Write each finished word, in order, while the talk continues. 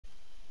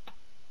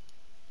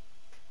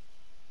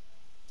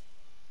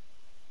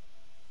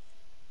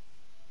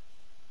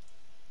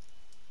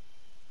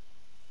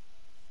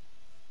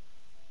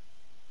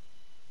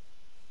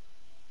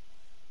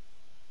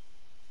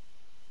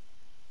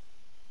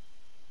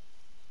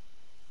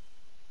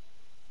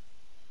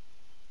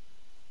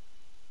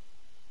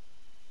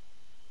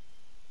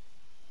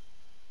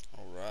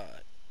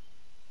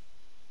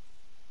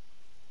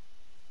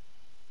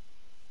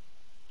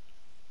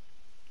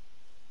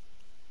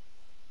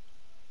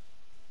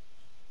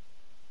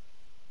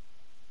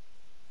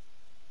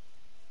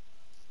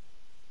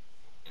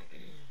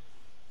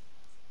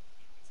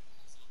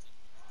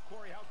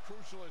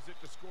crucial is it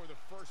to score the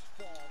first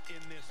fall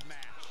in this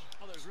match?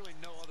 Well, there's really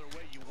no other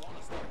way you want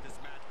to start this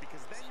match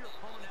because then your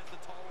opponent has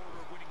the tall order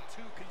of winning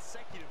 2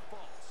 consecutive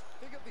falls.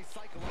 Think of the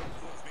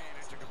psychological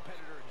advantage a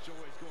competitor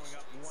enjoys going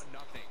up 1-0.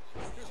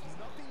 There's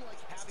nothing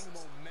like having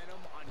momentum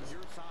on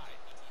your side.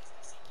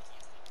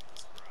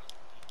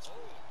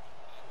 Oh,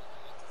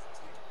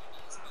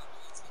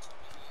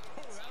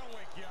 that'll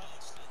wake you up.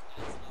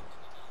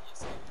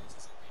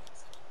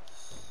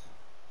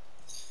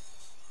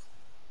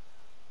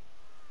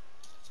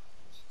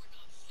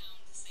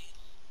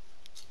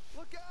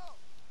 Look out!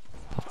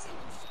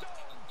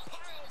 Tombstone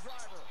pile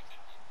driver.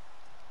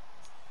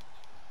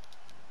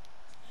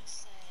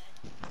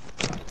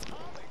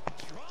 Atomic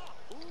drop.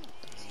 Ooh,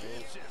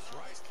 vicious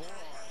right forearm.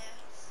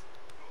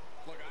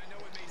 Look, I know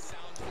it may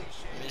sound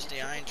cliche. Misty,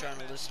 I ain't trying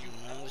to listen to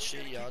none of the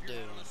shit y'all do.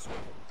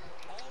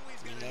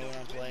 You know when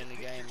I'm playing the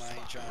game, I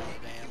ain't trying to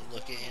damn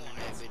look at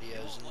internet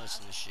videos and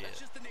listen to shit. That's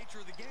just the nature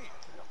of the game.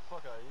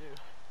 Fuck out of you.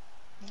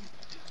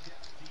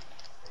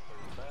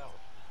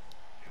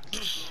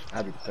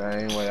 I be the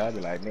same way. I be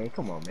like, man,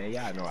 come on, man.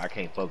 Y'all know I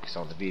can't focus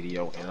on the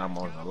video and I'm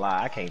on the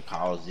live. I can't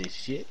pause this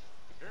shit.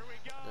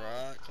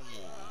 Right? Come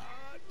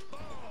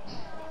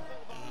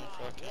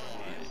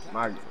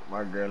on.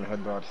 My girl and her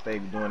daughter stay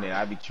be doing that.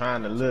 I be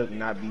trying to look and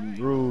not be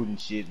rude and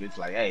shit, but it's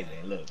like, hey,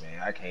 man, look,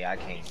 man, I can't,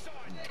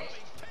 you know,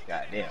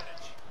 goddamn.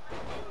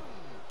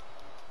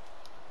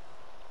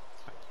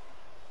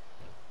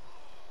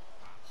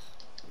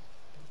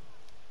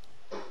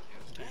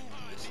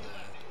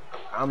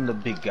 I'm the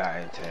big guy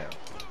in town.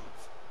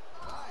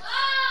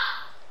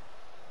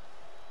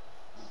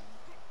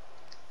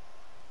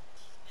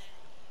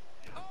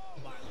 Oh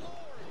my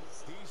lord!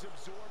 He's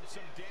absorbed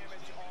some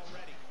damage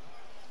already.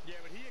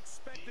 Yeah, but he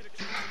expected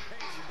extreme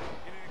pain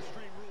in an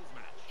Extreme Rules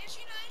match. If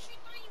she knows she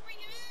thought you bring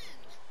him in.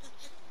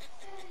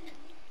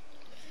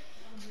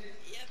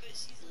 Yeah, but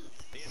she's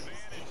The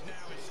advantage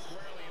now is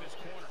squarely in his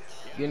corner.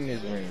 Get in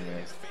this ring,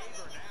 man.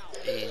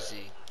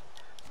 Easy.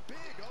 Big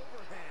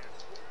overhand.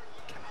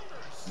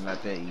 Counters.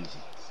 Not that easy.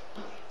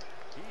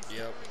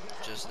 Yep,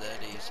 just that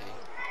easy.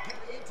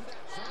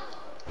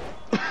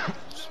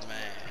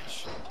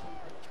 Smash.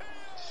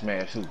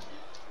 Smash who?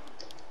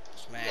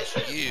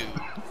 Smash you.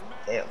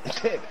 Damn.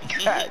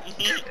 God.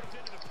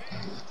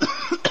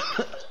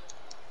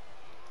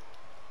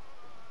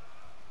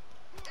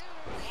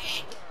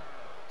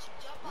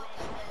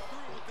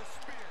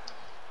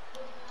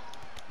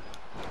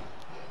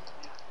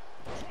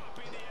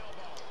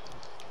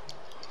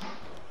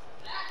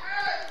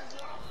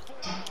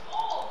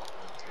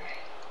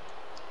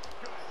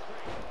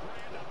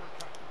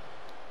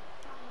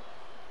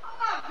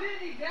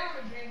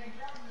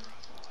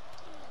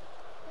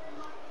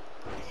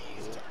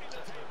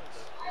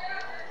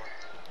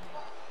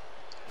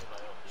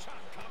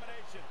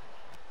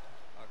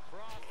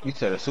 You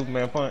said a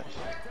Superman punch?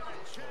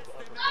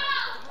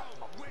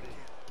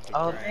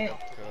 Oh man,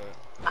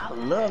 I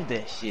love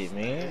that shit,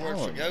 man. It worked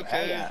for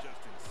Goku.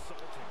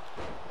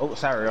 Oh,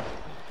 sorry.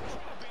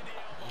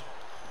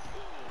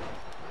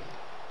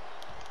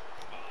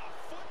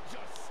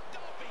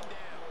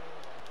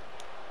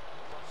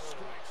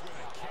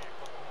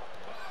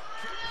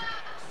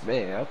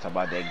 Man, I'm talking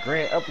about that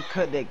grand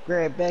uppercut, that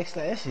grand backslash.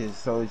 That shit is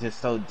so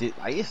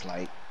like it's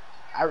like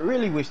I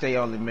really wish they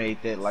only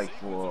made that like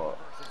for.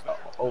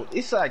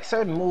 It's like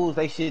certain moves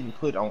they shouldn't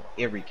put on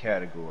every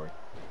category.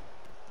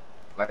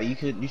 Like you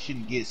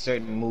should get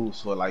certain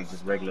moves for like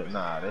just regular.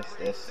 Nah, that's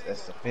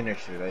a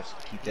finisher. Let's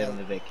keep that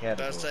under that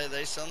category. I say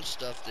there's some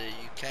stuff that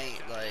you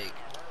can't like.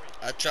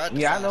 I tried to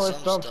yeah, find I know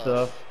it's some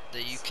stuff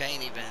that you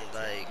can't even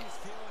like.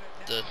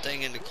 The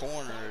thing in the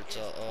corner, it's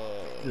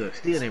Look,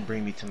 still didn't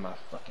bring me to my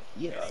fucking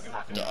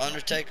the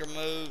Undertaker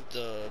move,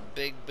 the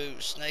big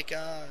boot snake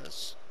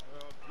eyes.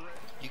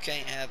 You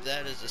can't have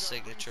that as a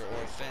signature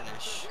or a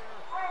finish.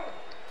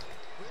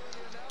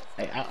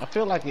 Hey, I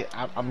feel like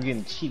I'm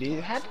getting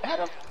cheated. How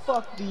the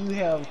fuck do you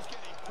have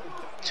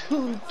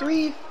 2,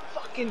 3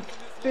 fucking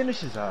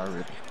finishes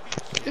already?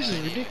 This is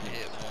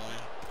ridiculous.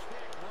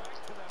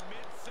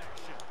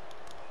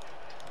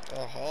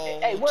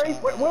 Hey,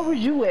 where were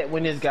you at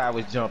when this guy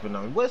was jumping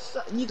on me? What's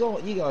up? You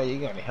gonna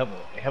help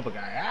a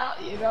guy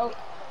out? You know,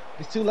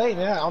 it's too late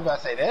now. I'm about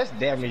to say that's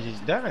damage is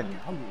done.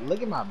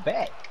 Look at my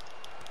back.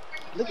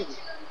 Look at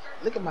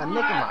my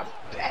neck and my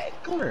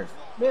back. Come here,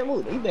 man.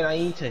 Move. You better I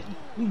ain't touch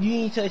me. You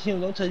ain't touch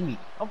him. Don't touch me.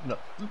 Open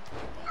up.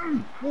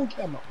 Move, get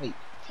out my way.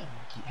 I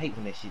keep hating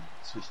when that shit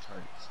switch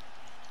turns.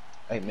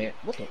 Hey man,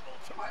 what the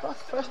fuck?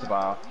 First of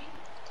all,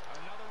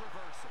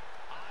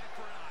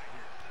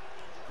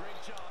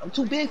 I'm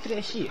too big for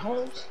that shit,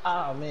 Holmes.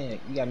 Oh man,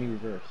 you got me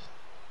reversed.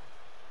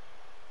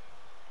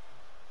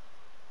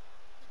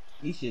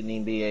 He shouldn't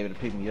even be able to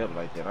pick me up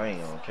like that. I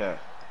ain't gonna care.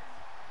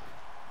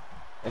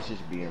 That shit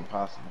should be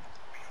impossible.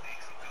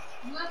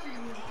 nothing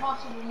is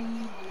possible when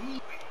you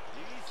believe.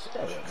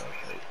 Shut up,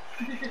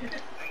 man.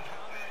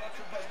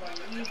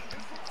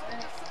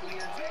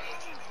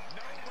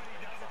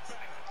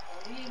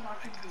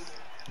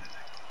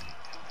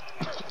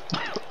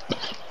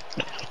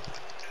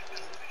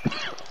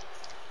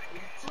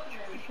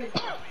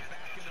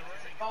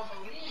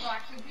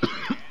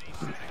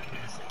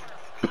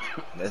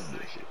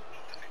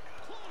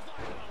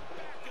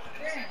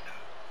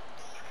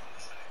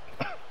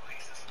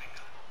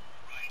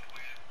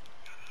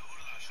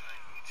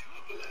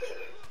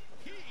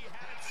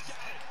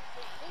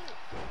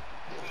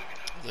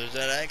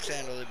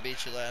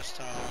 beat you last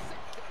time.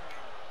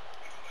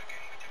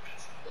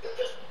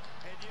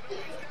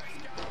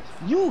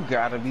 You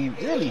gotta be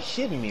really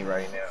shitting me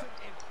right now.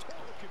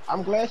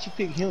 I'm glad you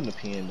picked him to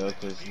pin though,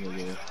 cause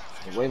nigga,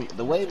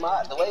 the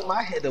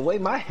way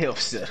my health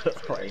set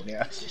up right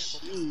now.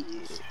 Shit.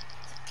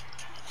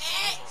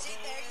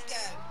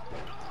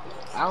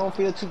 I don't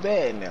feel too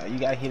bad now. You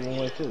got hit in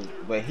one too,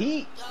 but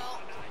he.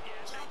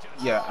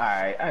 Yeah,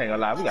 alright. I ain't gonna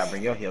lie. We gotta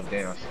bring your health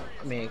down.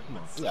 I mean, come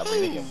on. We gotta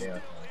bring your health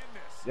down.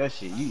 Your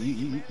shit.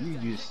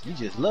 You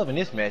just loving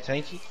this match,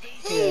 ain't you?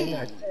 Yeah,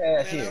 Man,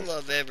 I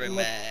love every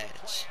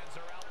match.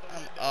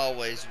 I'm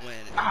always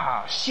winning.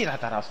 Ah, shit! I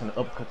thought I was gonna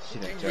uppercut the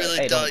shit out You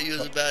really thought you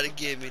was about to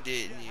get me,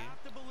 didn't you?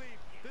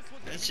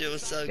 That shit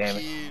was so Damn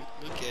cute. it.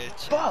 Look at you.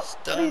 Fuck!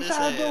 Stunned as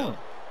hell. Doing?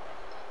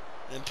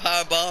 And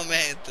Powerbomb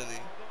Anthony.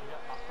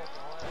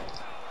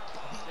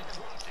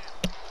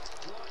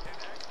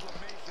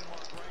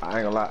 I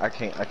ain't gonna lie. I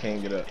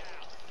can't get up.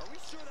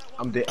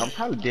 I'm dead. I'm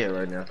probably dead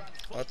right now.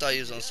 I thought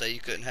you was gonna say you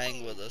couldn't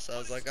hang with us. I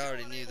was like, I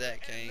already knew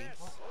that, King.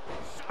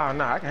 Oh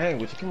no, I can hang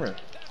with you. Come here.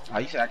 Oh,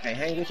 you said I can't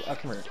hang with you? Oh,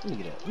 come here. Let me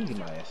get up. Let me get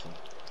my ass up.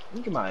 Let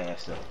me get my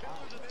ass up.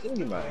 Let me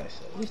get my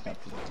ass up. Let me stop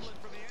playing this shit.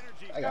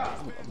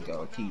 I'm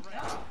gonna keep.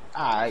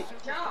 Alright.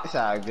 It's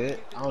all good.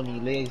 I don't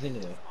need legs in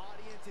there.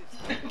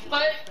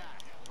 What?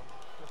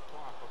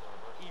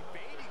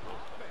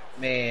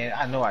 Man,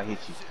 I know I hit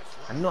you.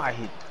 I know I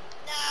hit you.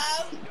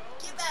 No!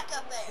 Get back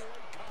up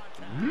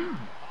there!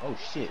 Oh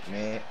shit,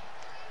 man.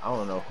 I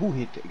don't know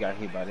who got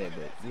hit by that,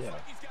 but yeah.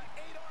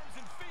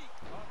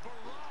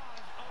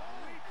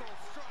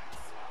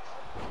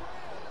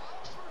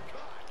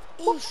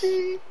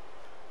 Oopsie.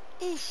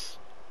 Oof.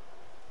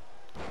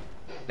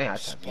 Damn, I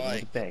tried to get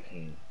the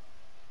backhand.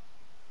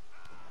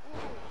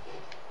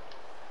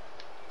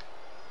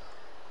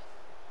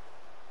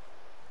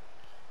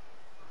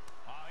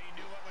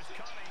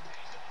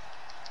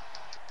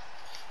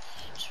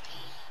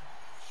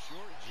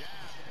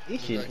 He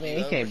shit, man.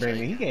 He can't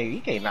bring me. He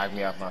can't knock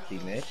me off my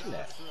feet, man. Chill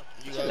out.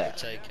 You Chill out.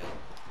 overtaken.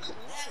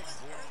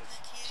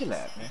 Chill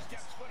out, man.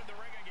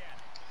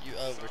 You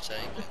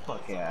overtaken. Get the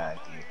fuck out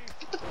of here.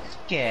 Get the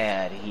fuck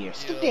out of here.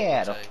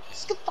 Skedaddle.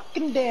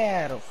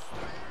 Skedaddle.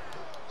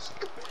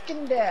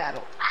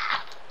 Skedaddle.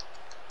 Ah.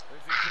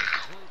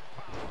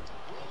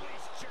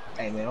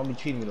 Hey man, don't be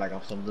treating me like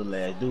I'm some little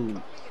ass dude.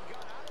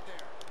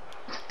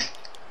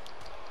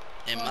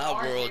 In my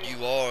world,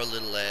 you are a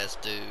little ass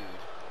dude.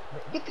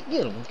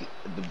 Get him.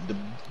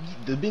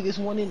 The biggest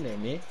one in there,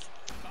 man.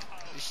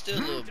 You're still a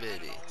little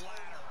bitty.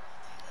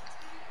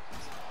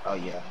 Oh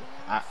yeah.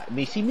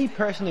 See, me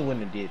personally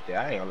wouldn't have did that.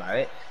 I ain't gonna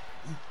lie.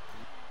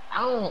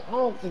 I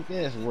don't think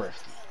that's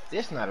worth it.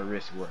 That's not a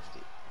risk worth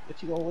it.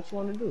 What you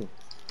want to do?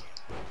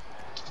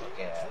 Fuck out of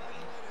here.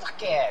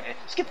 Fuck out of here.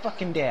 Skip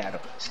fucking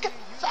daddle. Skip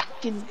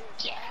fucking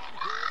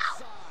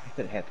daddle. I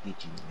could have to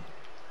get you, man.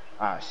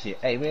 Ah shit.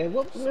 Hey man,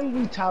 when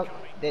we talk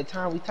that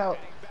time we talked,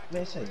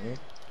 man, say man.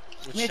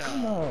 Man,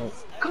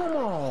 come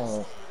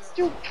on.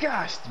 You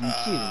got to be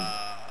kidding me.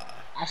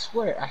 I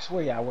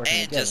swear y'all working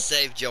and together. just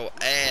saved your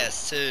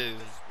ass too.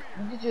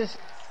 You just,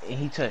 and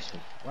he touched me.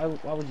 Why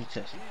would you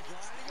touch me?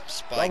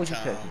 Spike Why would you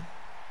time. touch me?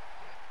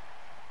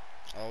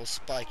 Oh,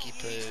 spiky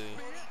poo.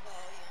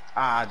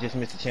 I just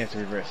missed a chance to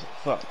reverse it.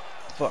 Fuck.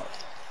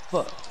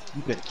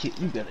 You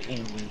better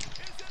end me.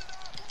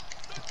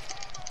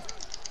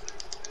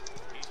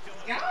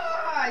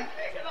 God, you're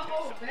making a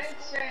whole bed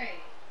shake.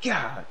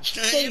 God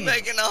You damn.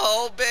 making a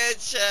whole bed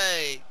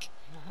shake.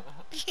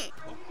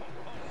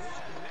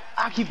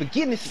 I keep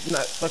forgetting this is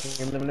not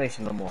fucking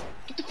elimination no more.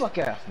 Get the fuck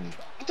out of me.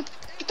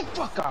 Get the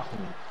fuck off of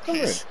me. Come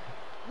here.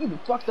 You been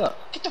fucked up.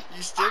 Get the.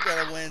 You still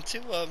gotta win 2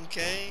 of them,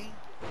 King.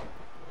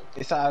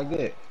 It's all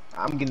good.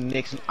 I'm getting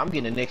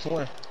the next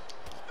one.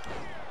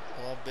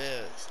 Well, I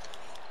bet.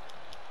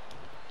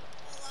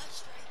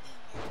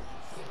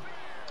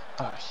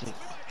 Oh shit.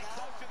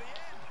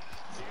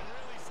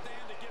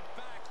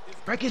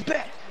 Break his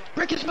back.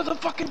 Break his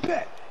motherfucking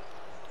back.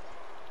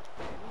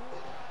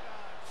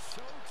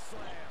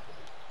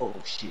 Oh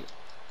shit.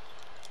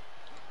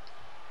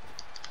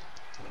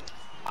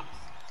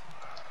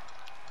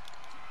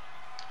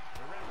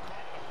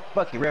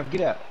 Fuck it, ref,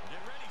 get out.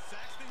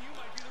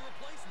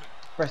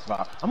 First of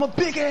all, I'm a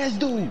big ass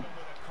dude.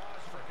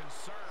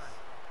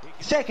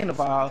 Second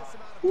of all,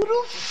 who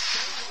the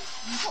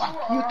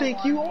fuck you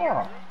think you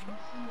are?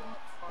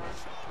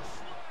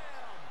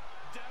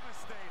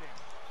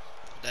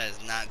 That is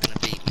not gonna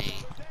beat me.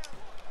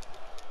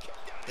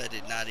 That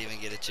did not even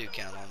get a 2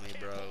 count on me,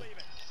 bro.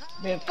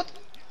 Man, fuck.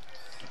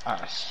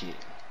 Ah shit.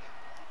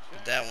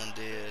 That one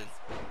did.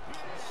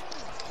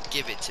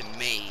 Give it to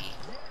me.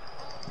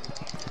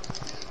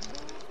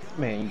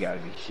 Man, you gotta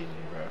be shitting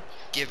me, bro.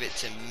 Give it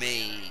to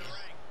me.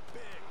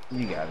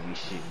 You gotta be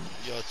shitting me.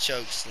 Your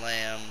choke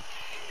slam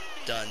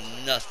done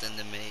nothing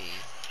to me.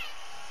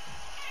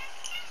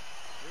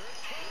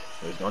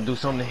 He's gonna do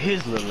something to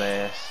his little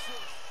ass.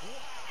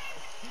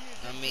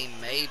 I mean,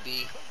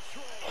 maybe.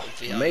 If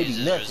he don't Maybe use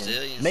his nothing.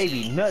 resiliency.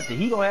 Maybe nothing.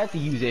 He gonna have to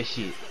use that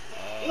shit.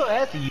 He gonna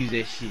have to use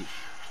that shit.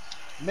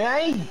 Man, I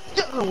ain't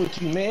done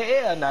with you, man.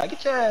 Hell nah,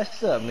 get your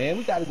ass up, man.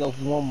 We gotta go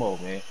for one more,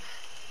 man.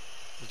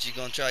 But you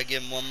gonna try to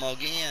give him one more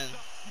again?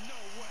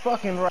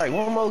 Fucking right.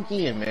 One more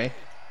again, man.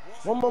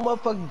 One more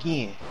motherfucking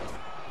again.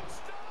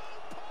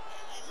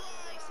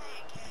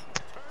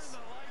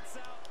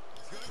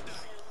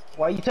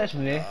 Why you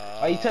touching me, man?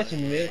 Why you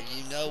touching me, man?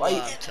 You know Why why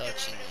you- I'm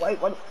touching you. Why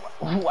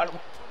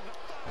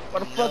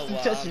the fuck you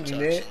why touching I'm me,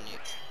 man? touching you.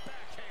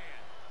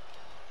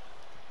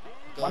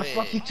 Go Why the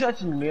fuck you ahead.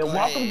 touching me, man? Go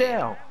Walk him ahead.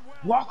 down.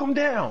 Walk him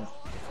down.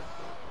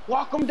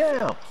 Walk him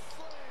down.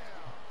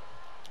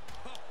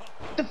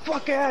 Get the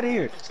fuck out of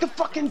here.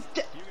 Fucking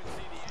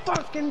daddle.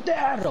 Fucking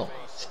daddle.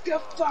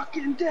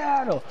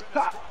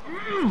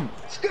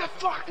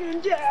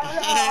 Fucking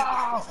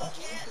daddle.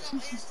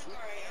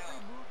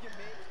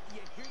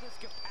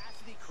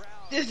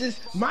 This is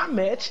my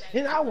match,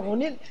 and I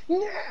want it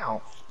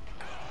now.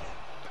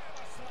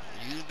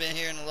 You've been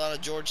hearing a lot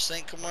of George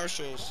Saint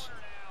commercials.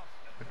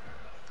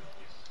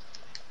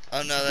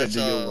 Oh no, that's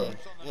do your way.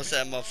 what's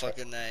that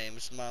motherfucking name?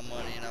 It's my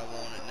money and I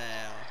want it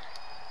now.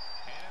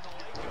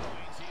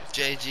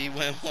 JG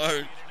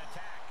Wentworth.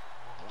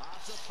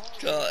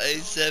 Call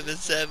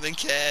 877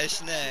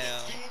 cash now.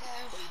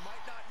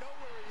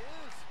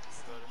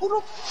 Who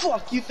the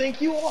fuck you think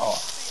you are?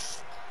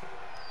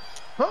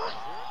 Huh?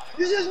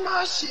 This is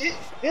my shit,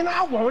 and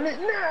I want it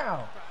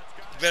now.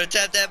 You better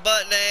tap that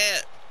button,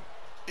 Ant.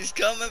 He's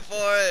coming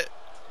for it.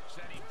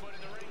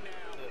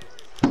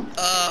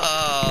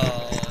 Oh.